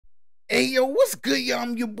Hey yo, what's good, y'all?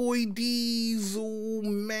 I'm your boy Deezil,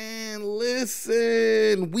 man.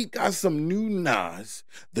 Listen, we got some new Nas,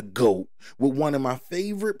 the GOAT, with one of my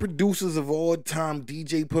favorite producers of all time,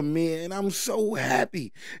 DJ Premier, and I'm so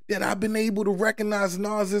happy that I've been able to recognize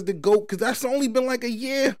Nas as the GOAT, because that's only been like a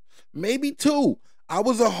year, maybe two. I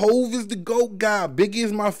was a Hove is the GOAT guy. Biggie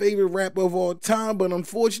is my favorite rapper of all time, but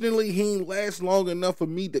unfortunately, he ain't last long enough for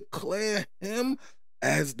me to declare him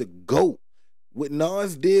as the GOAT. What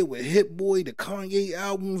Nas did with Hit Boy, the Kanye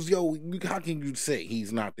albums, yo, how can you say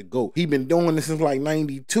he's not the GOAT? He been doing this since like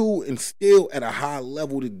 92 and still at a high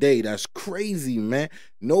level today. That's crazy, man.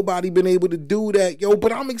 Nobody been able to do that, yo,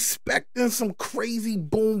 but I'm expecting some crazy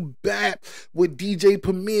boom bap with DJ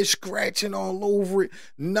Premier scratching all over it.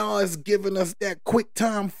 Nas giving us that quick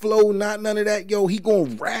time flow, not none of that, yo. He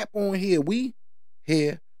gonna rap on here. We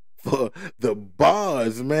here for the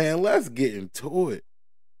bars, man. Let's get into it.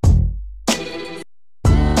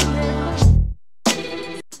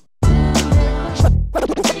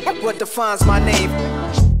 What defines my name?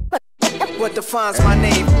 What defines my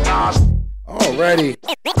name? Already.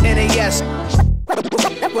 NAS.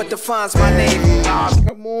 What defines my name?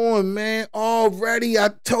 Come on, man. Already,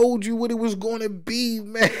 I told you what it was gonna be,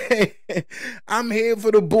 man. I'm here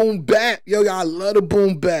for the boom bap. Yo, I love the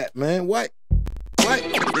boom bap, man. What?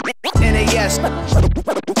 NAS.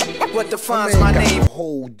 What defines my name? A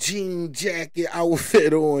whole jean jacket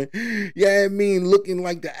outfit on. Yeah, I mean, looking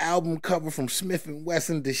like the album cover from Smith &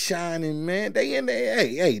 Wesson, The Shining, man. They in there,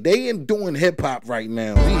 hey, they ain't doing hip hop right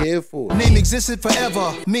now. We here for it. Name existed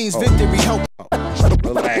forever means victory. Help.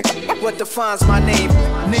 Relax. What defines my name?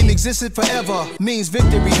 Name existed forever means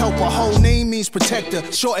victory. Help. A whole name means protector.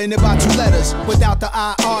 Shorten it by 2 letters without the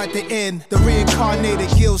IR at the end. The reincarnated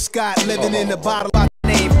Gil Scott living in the bottle.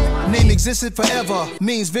 Name existed forever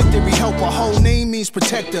means victory. Help. A whole name means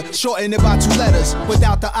protector. Shorten it by 2 letters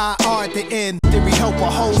without the IR at the end. Victory. Help. A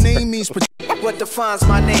whole name means protector. What defines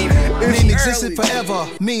my name? Name existed forever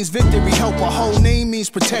means victory. Help. A whole name means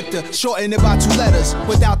protector. Shorten it by 2 letters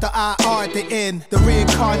without the IR at the end. The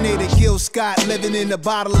reincarnated Gil Scott living in the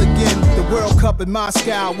bottle again. The World Cup in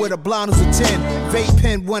Moscow with a blonde who's a 10. Vape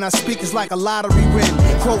pen when I speak is like a lottery win.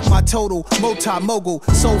 Quote my total, multi-mogul.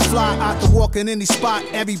 So fly out to walk in any spot.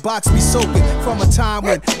 Every box be soaking from a time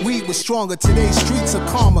when weed was stronger. Today's streets are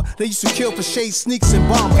calmer. They used to kill for shade sneaks and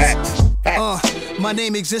bombers. My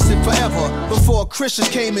name existed forever before Christians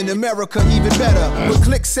came in America, even better. With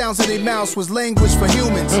click sounds of their mouths was language for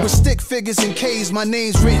humans. With stick figures and K's, my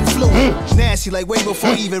name's written fluid. Nasty like way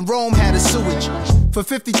before even Rome had a sewage. For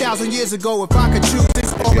 50,000 years ago, if I could choose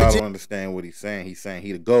this origin. Y'all don't understand what he's saying. He's saying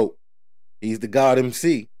he the GOAT. He's the God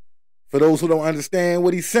MC. For those who don't understand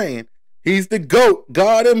what he's saying, he's the GOAT,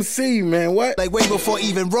 God MC, man. What? Like way before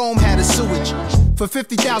even Rome had a sewage. For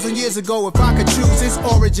 50,000 years ago, if I could choose its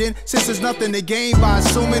origin, since there's nothing to gain by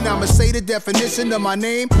assuming I'ma say the definition of my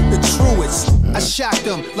name, the truest. I shocked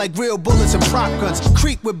them like real bullets and prop guns.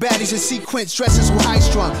 Creep with baddies in sequence, dresses with high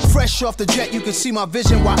strung. Fresh off the jet, you can see my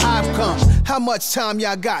vision where I've come. How much time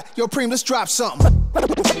y'all got? Yo, Preem, let's drop something.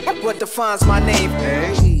 What defines my name?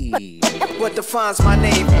 Hey. What defines my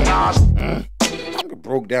name?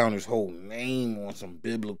 Broke down his whole name on some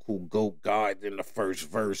biblical GOAT God in the first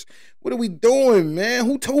verse. What are we doing, man?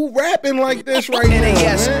 Who rapping like this right now,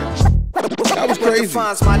 man? That was crazy.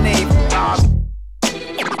 What defines my name?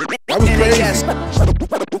 That was crazy.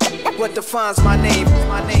 What defines my name?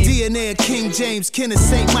 DNA of King James, kin of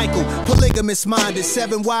St. Michael. Polygamous minded,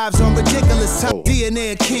 7 wives on ridiculous time.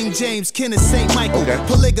 DNA of King James, kin of St. Michael.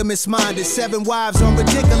 Polygamous minded, 7 wives on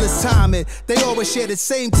ridiculous timing. They always share the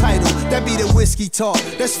same title. That be the whiskey talk.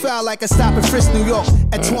 That's foul like a stop in Frisk, New York.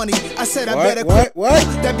 At 20, I said I better quit. What?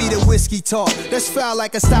 That be the whiskey talk. That's foul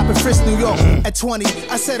like a stop in Frisk, New York. At 20,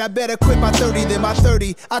 I said I better quit by 30 than by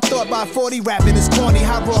 30. I thought by 40 rapping is corny.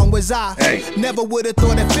 How wrong was I? Never would have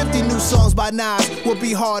thought that 50 new songs by Nas would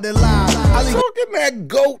be hard to lie. Talking that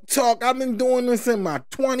GOAT talk, I've been doing this in my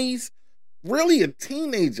 20s. Really a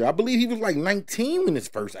teenager. I believe he was like 19 when his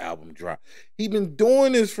first album dropped. He been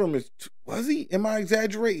doing this from his, was he? Am I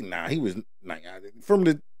exaggerating? Nah, he was from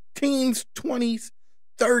the teens, 20s,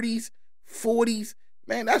 30s, 40s.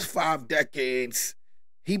 Man, that's 5 decades.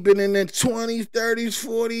 He been in the 20s, 30s,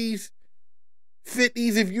 40s,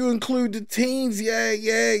 50s. If you include the teens, yeah.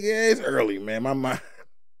 It's early, man. My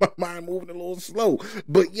mind moving a little slow.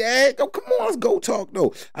 But yeah, come on, let's go talk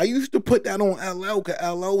though. I used to put that on LL, because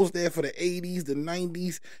LL was there for the 80s, the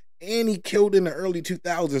 90s, and he killed in the early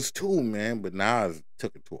 2000s too, man. But Nas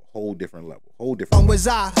took it to a whole different level. Was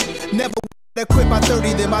I never quit by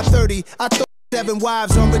 30 than by 30. I thought 7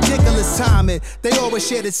 wives on ridiculous timing. They always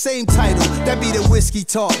share the same title. That be the whiskey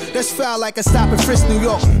talk. That's foul like a stop in Frisk, New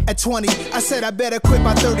York. At 20, I said I better quit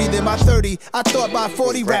by 30. Then by 30, I thought by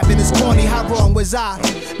 40 rapping is corny. How wrong was I?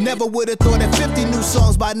 Never would have thought that 50 new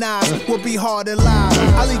songs by Nas would be hard to lie.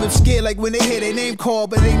 I leave them scared like when they hear their name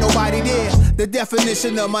called, but ain't nobody there. The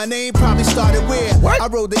definition of my name probably started where I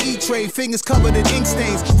rode the E-train, fingers covered in ink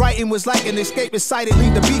stains. Writing was like an escape excited,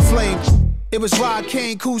 leave the beat flame. It was Rod,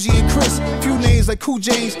 Kane, Coogee, and Chris. Few names like Cool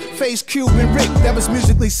James, Face, Cube, and Rick. That was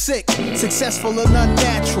musically sick, successful and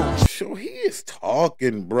unnatural. So he is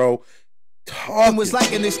talking, bro. Talking. It was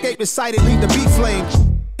like an escape excited, leave the beat flame.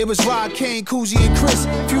 It was Rod, Kane, Coogee, and Chris.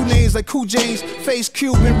 Few names like Cool James, Face,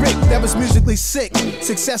 Cube, and Rick. That was musically sick,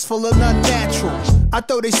 successful and unnatural. I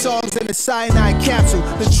throw they songs in a cyanide capsule.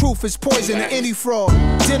 The truth is poison to any fraud.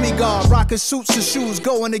 Demigod, rocking suits and shoes,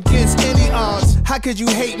 going against any odds. How could you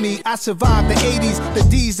hate me? I survived the 80s, the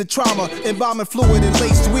D's, the trauma, embalming fluid and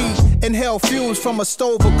laced weed. Inhale fumes from a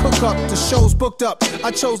stove or cook up. The show's booked up. I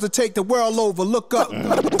chose to take the world over. Look up.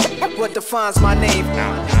 What defines my name?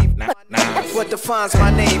 What defines my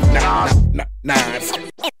name? Nas. NAS.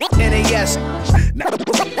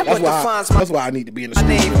 That's why I need to be in the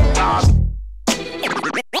studio.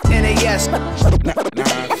 NAS.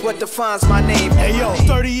 What defines my name? Hey yo,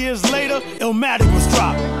 30 years later, Illmatic was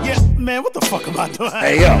dropped. Yeah, man, what the fuck am I doing?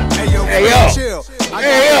 Hey yo, hey yo, chill.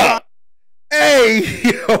 Hey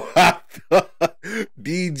yo, I thought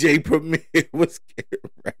DJ Premier was getting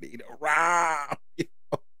ready to rhyme.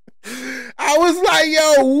 I was like,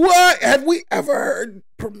 yo, what? Have we ever heard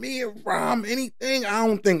Premier rhyme anything? I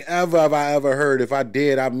don't think ever have I ever heard. If I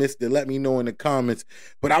did, I missed it. Let me know in the comments.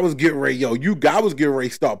 But I was getting ready, yo, I was getting ready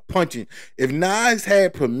to start punching. If Nas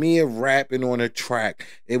had Premier rapping on a track,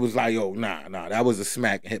 it was like, yo, nah, that was a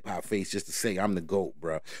smack in hip-hop face just to say I'm the GOAT,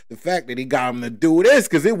 bro. The fact that he got him to do this,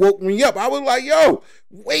 because it woke me up. I was like, yo,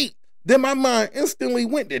 wait. Then my mind instantly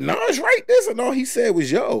went, did Nas write this? And all he said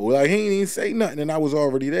was, yo. Like, he ain't even say nothing, and I was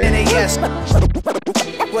already there. NAS.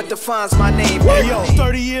 What defines my name? Hey, yo,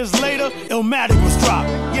 30 years later, Illmatic was dropped.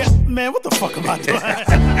 Yeah, man, what the fuck am I doing?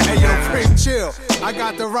 Hey, yo, Frank, chill. I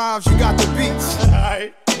got the rhymes, you got the beats. All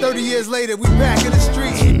right. 30 years later, we back in the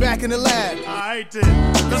streets, we back in the lab. All right,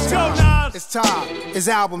 then. Let's go, Nas. It's time. It's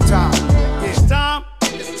album time. Yeah. It's time.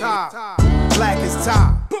 It's time. Black is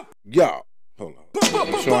time. Yo. Hold on.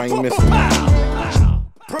 I'm sure I ain't missing Pow.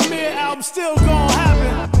 Premier album still gonna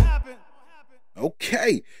happen.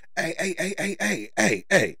 Okay.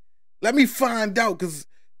 Hey. Let me find out, because,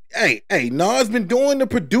 hey, Nas been doing the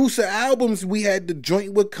producer albums. We had the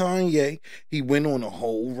joint with Kanye. He went on a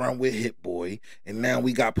whole run with Hit Boy. And now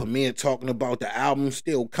we got Premier talking about the album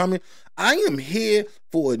still coming. I am here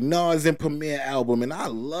for a Nas and Premier album, and I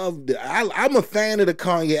loved it. I'm a fan of the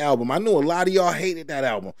Kanye album. I know a lot of y'all hated that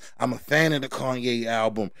album. I'm a fan of the Kanye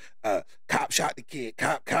album. Cop shot the kid.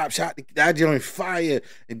 Cop shot the kid. That joint fire.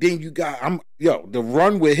 And then you got, the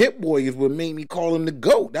run with Hit Boy is what made me call him the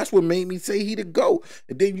GOAT. That's what made me say he the GOAT.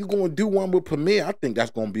 And then you gonna do one with Premier. I think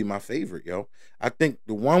that's gonna be my favorite, yo. I think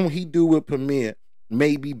the one he do with Premier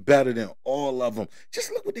may be better than all of them.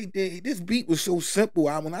 Just look what they did. This beat was so simple.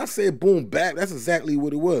 When I said boom bap, that's exactly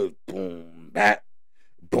what it was. Boom bap.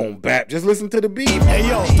 Boom bap. Just listen to the beat. Hey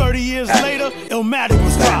yo, 30 years later, Illmatic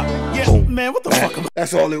was dropped. Yeah, man, what the fuck am I?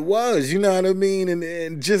 That's all it was. You know what I mean?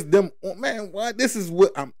 And just them, man, what? This is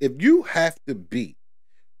what if you have to be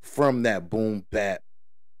from that boom bap,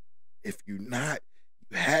 if you're not,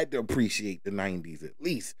 you had to appreciate the 90s at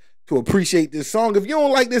least to appreciate this song. If you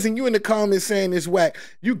don't like this and you in the comments saying it's whack,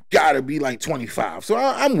 you gotta be like 25. So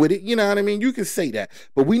I'm with it, you know what I mean? You can say that.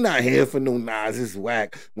 But we not here for no Nas is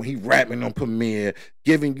whack when he rapping on Premier,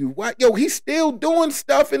 giving you what? Yo, he's still doing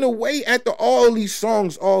stuff in a way after all these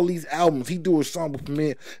songs, all these albums. He do a song with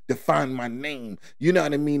Premier, Define My Name. You know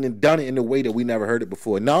what I mean? And done it in a way that we never heard it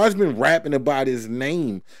before. Nas been rapping about his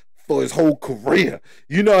name for his whole career,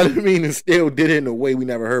 you know what I mean, and still did it in a way we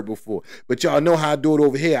never heard before. But y'all know how I do it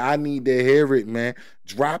over here. I need to hear it, man.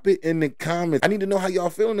 Drop it in the comments. I need to know how y'all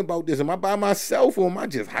feeling about this. Am I by myself or am I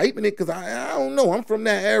just hyping it? Because I don't know. I'm from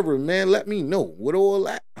that era, man. Let me know. With all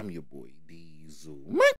that, I'm your boy Deezil, man.